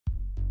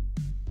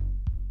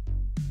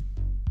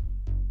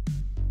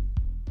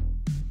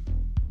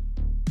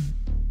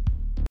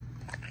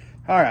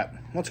All right,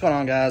 what's going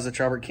on, guys? It's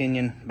Robert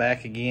Kenyon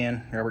back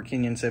again. Robert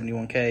Kenyon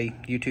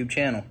 71K YouTube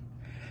channel.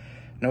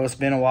 Know it's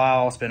been a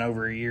while. It's been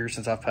over a year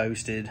since I've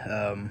posted.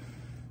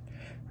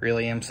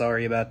 Really am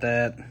sorry about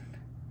that.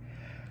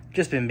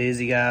 Just been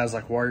busy, guys.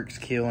 Like, work's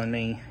killing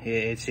me.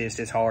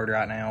 It's hard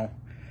right now.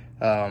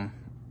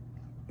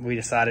 We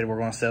decided we're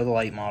going to sell the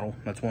late model.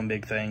 That's one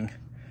big thing.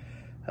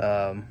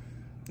 I'm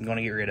going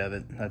to get rid of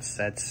it.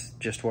 That's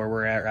just where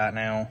we're at right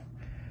now.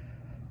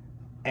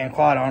 And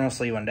quite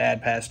honestly, when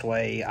Dad passed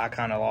away, I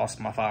kind of lost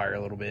my fire a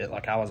little bit.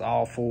 Like, I was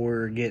all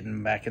for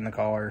getting back in the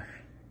car,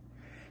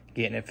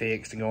 getting it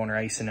fixed, and going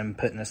racing and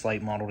putting this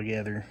late model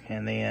together.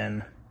 And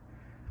then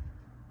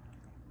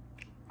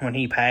when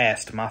he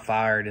passed, my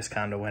fire just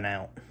kind of went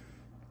out.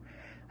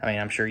 I mean,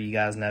 I'm sure you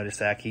guys noticed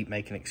that I keep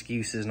making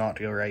excuses not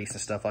to go race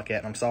and stuff like that,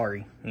 and I'm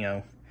sorry. You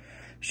know,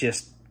 it's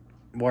just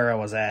where I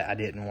was at. I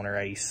didn't want to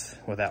race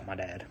without my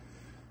dad.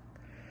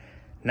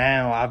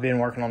 Now, I've been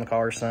working on the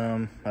car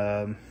some.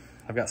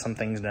 I've got some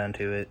things done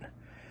to it.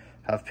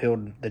 I've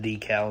peeled the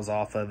decals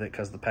off of it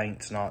because the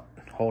paint's not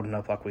holding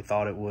up like we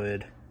thought it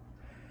would.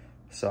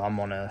 So I'm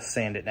gonna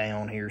sand it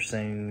down here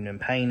soon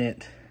and paint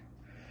it.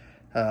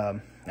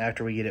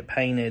 After we get it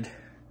painted,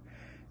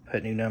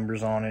 put new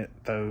numbers on it,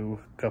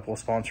 throw a couple of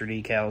sponsor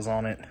decals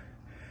on it.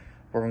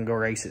 We're gonna go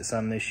race it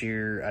some this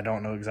year. I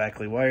don't know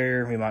exactly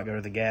where. We might go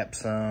to the Gap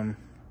some,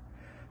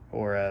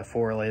 or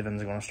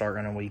 411's gonna start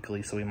running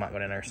weekly, so we might go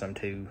down there some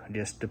too,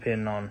 just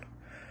depending on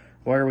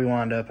where we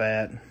wind up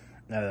at.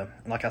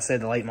 Like I said,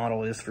 the late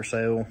model is for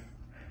sale.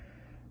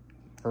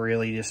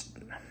 Really, just,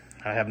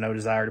 I have no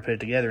desire to put it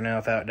together now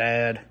without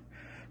Dad.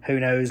 Who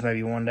knows,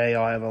 maybe one day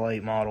I'll have a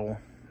late model.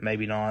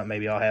 Maybe not.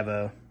 Maybe I'll have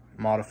a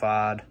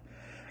modified,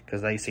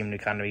 because they seem to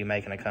kind of be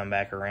making a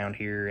comeback around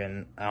here,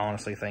 and I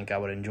honestly think I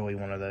would enjoy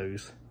one of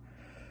those.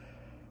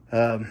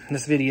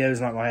 This video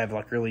is not going to have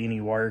like really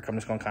any work. I'm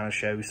just going to kind of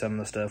show some of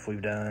the stuff we've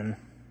done.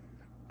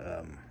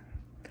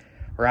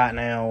 Right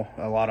now,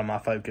 a lot of my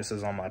focus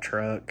is on my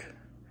truck.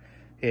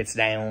 It's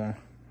down,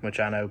 which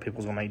I know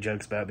people's gonna make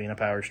jokes about being a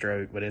power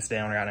stroke, but it's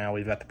down right now.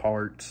 We've got the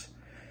parts.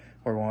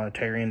 We're going to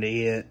tear into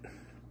it.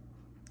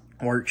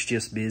 Work's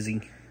just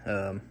busy.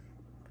 I've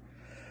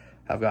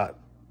got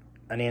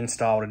an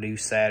install to do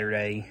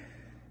Saturday,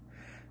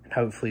 and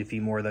hopefully a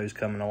few more of those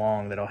coming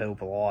along that'll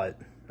help a lot.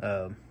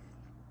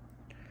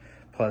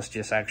 Plus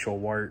just actual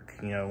work,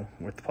 you know,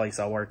 with the place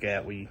I work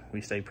at, we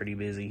stay pretty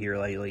busy here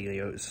lately. You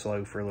know, it was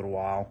slow for a little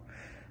while,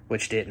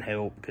 which didn't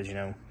help because, you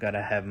know,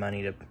 gotta have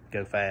money to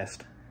go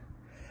fast.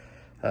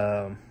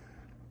 Kind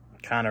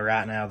of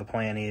right now the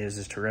plan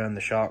is to run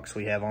the shocks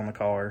we have on the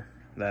car.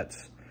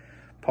 That's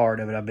part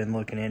of it. I've been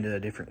looking into a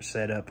different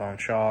setup on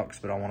shocks,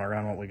 but I want to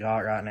run what we got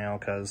right now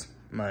because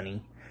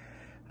money.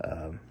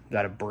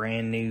 Got a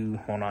brand new,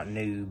 well, not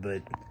new,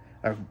 but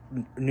a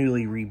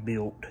newly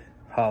rebuilt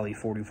Holley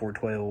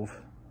 4412,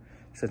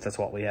 since that's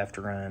what we have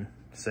to run.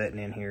 Sitting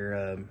in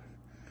here,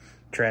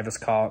 Travis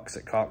Cox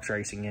at Cox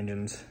Racing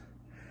Engines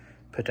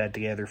put that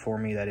together for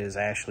me. That is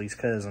Ashley's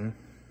cousin.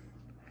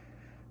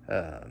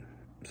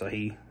 So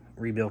he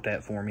rebuilt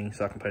that for me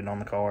so I can put it on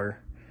the car.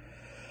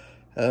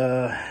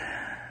 Got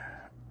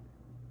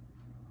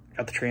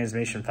the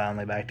transmission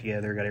finally back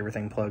together. Got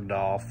everything plugged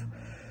off.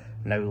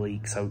 No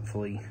leaks,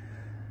 hopefully.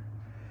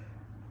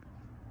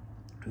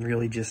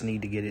 Really just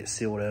need to get it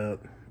sealed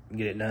up,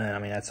 get it done. I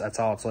mean, that's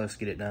all it's left, to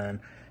get it done.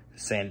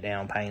 Sand it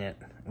down, paint it,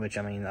 which,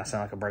 I mean, I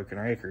sound like a broken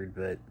record,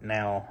 but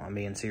now I'm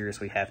being serious.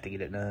 We have to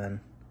get it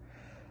done.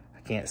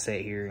 I can't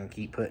sit here and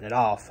keep putting it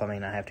off. I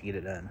mean, I have to get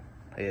it done.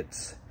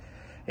 It's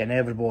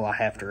inevitable. I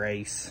have to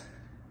race.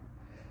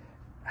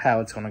 How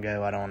it's going to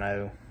go, I don't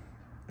know.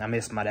 I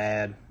miss my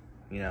dad.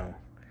 You know,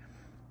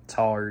 it's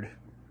hard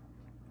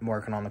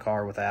working on the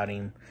car without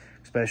him,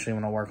 especially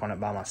when I work on it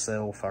by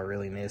myself. I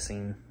really miss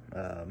him.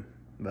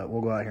 But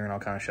we'll go out here and I'll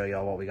kind of show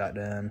y'all what we got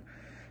done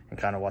and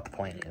kind of what the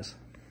plan is.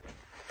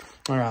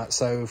 All right,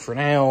 so for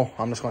now,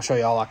 I'm just going to show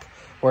y'all like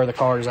where the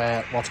car's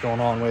at, what's going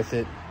on with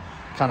it,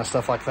 kind of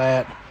stuff like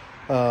that.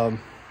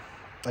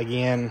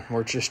 Again,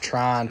 we're just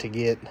trying to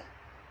get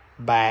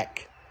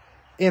back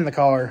in the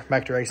car,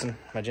 back to racing.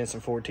 My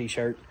Jensen Ford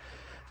t-shirt.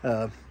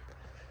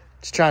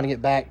 Just trying to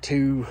get back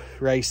to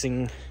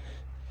racing.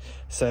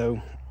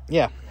 So,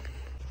 yeah.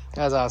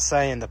 As I was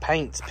saying, the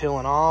paint's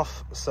peeling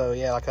off. So,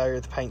 yeah, like I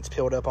heard, the paint's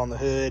peeled up on the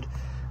hood,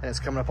 and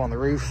it's coming up on the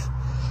roof.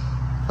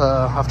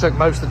 I've took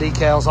most of the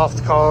decals off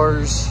the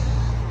cars.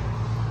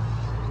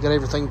 Got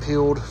everything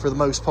peeled for the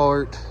most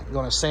part. I'm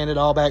going to sand it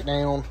all back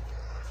down.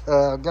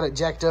 Got it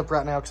jacked up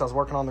right now because I was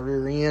working on the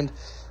rear end.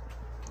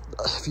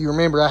 If you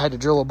remember, I had to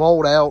drill a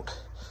bolt out.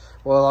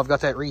 Well, I've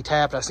got that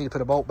retapped. I just need to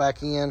put a bolt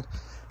back in.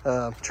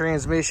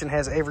 Transmission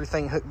has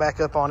everything hooked back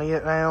up on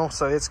it now,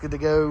 so it's good to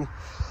go.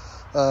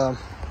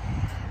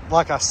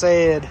 Like I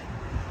said,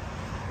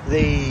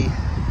 the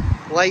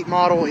late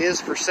model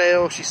is for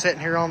sale. She's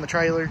sitting here on the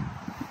trailer.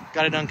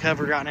 Got it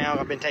uncovered right now.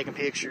 I've been taking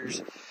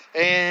pictures.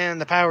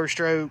 And the Power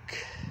Stroke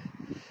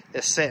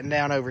is sitting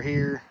down over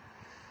here,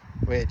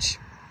 which,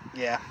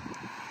 yeah.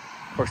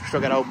 Of course, we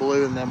still got old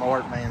Blue and them at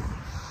work, man.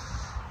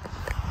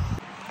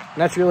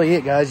 And that's really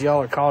it, guys.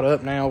 Y'all are caught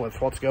up now with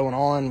what's going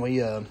on.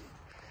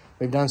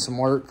 We've done some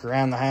work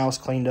around the house,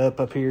 cleaned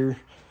up here.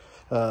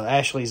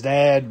 Ashley's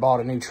dad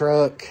bought a new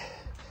truck,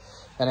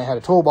 and it had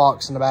a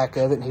toolbox in the back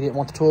of it, and he didn't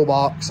want the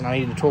toolbox, and I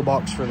needed the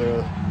toolbox for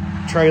the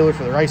trailer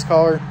for the race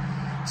car.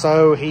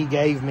 So he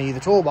gave me the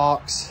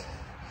toolbox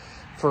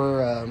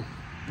for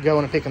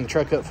going and picking the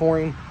truck up for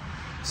him.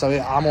 So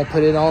I'm going to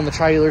put it on the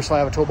trailer, so I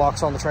have a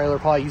toolbox on the trailer.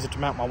 Probably use it to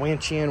mount my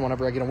winch in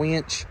whenever I get a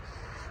winch,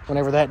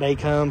 whenever that day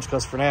comes,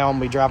 because for now I'm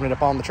going to be driving it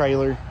up on the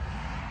trailer.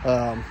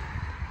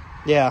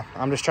 Yeah,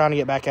 I'm just trying to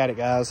get back at it,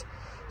 guys.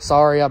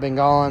 Sorry I've been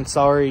gone.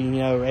 Sorry, you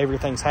know,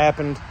 everything's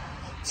happened.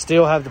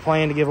 Still have the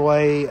plan to give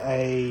away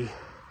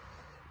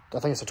I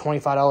think it's a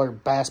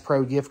 $25 Bass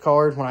Pro gift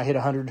card when I hit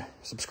 100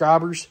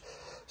 subscribers.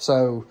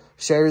 So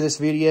share this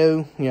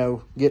video, you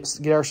know, get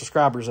our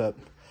subscribers up.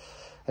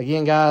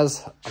 Again,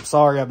 guys, I'm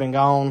sorry I've been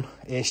gone.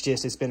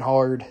 It's been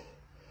hard.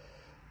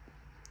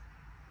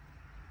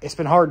 It's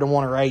been hard to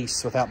want to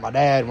race without my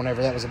dad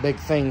whenever that was a big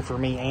thing for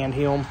me and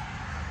him.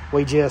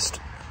 We just,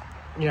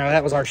 you know,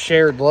 that was our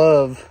shared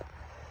love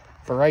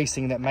for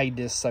racing that made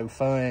this so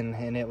fun,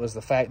 and it was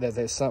the fact that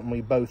that's something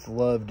we both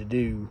love to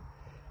do.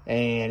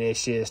 And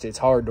it's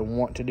hard to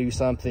want to do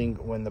something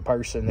when the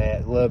person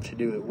that loved to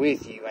do it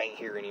with you ain't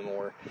here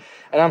anymore.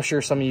 And I'm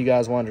sure some of you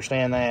guys will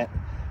understand that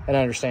and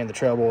understand the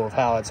trouble of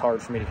how it's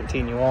hard for me to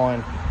continue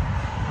on.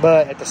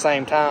 But at the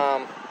same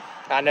time,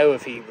 I know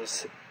if he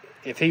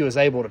was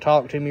able to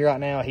talk to me right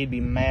now, he'd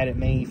be mad at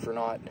me for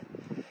not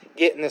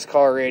getting this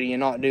car ready and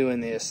not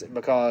doing this,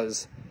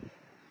 because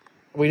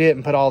we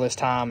didn't put all this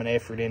time and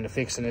effort into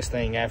fixing this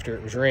thing after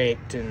it was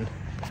wrecked and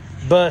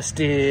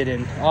busted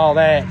and all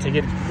that to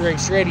get it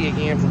race ready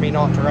again for me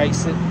not to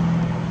race it.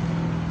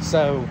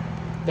 So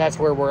that's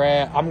where we're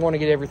at. I'm going to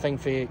get everything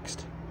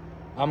fixed.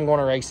 I'm going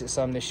to race it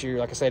some this year.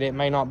 Like I said, it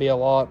may not be a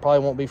lot. Probably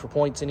won't be for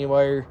points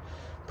anywhere.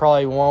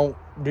 Probably won't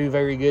do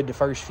very good the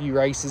first few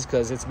races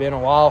because it's been a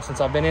while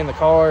since I've been in the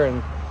car,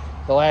 and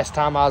the last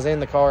time I was in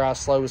the car I was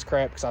slow as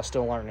crap because I was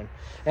still learning.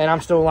 And I'm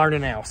still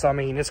learning now. So I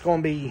mean, it's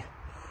going to be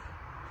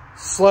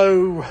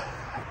slow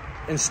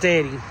and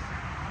steady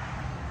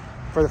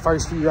for the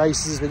first few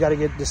races. We got to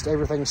get just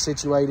everything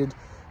situated,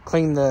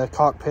 clean the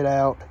cockpit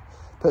out,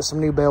 put some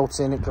new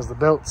belts in it because the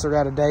belts are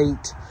out of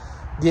date,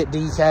 get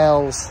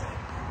decals.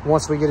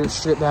 Once we get it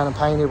stripped down and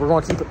painted, we're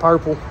going to keep it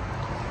purple.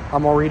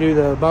 I'm going to redo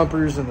the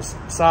bumpers and the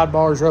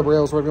sidebars, rubber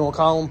rails, whatever you want to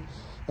call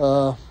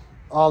them.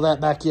 All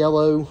that back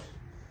yellow.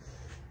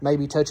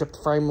 Maybe touch up the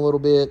frame a little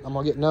bit. I'm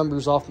going to get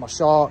numbers off my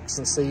shocks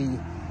and see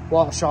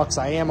what shocks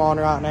I am on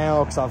right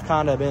now, because I've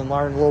kind of been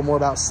learning a little more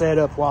about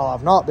setup while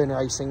I've not been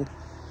racing,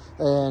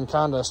 and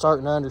kind of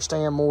starting to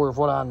understand more of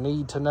what I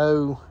need to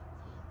know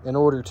in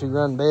order to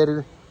run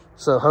better.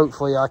 So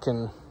hopefully I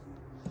can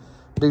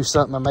do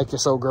something and make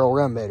this old girl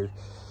run better.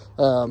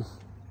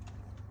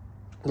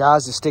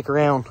 Guys, just stick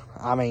around.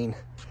 I mean,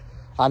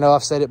 I know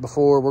I've said it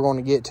before. We're going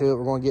to get to it.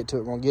 We're going to get to it.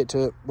 We're going to get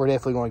to it. We're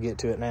definitely going to get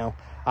to it now.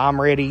 I'm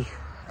ready.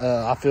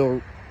 I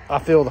feel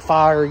the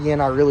fire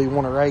again. I really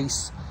want to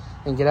race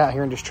and get out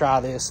here and just try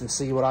this and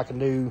see what I can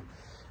do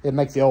and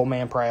make the old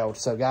man proud.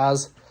 So,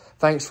 guys,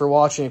 thanks for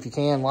watching. If you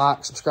can,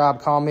 like,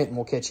 subscribe, comment, and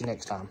we'll catch you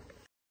next time.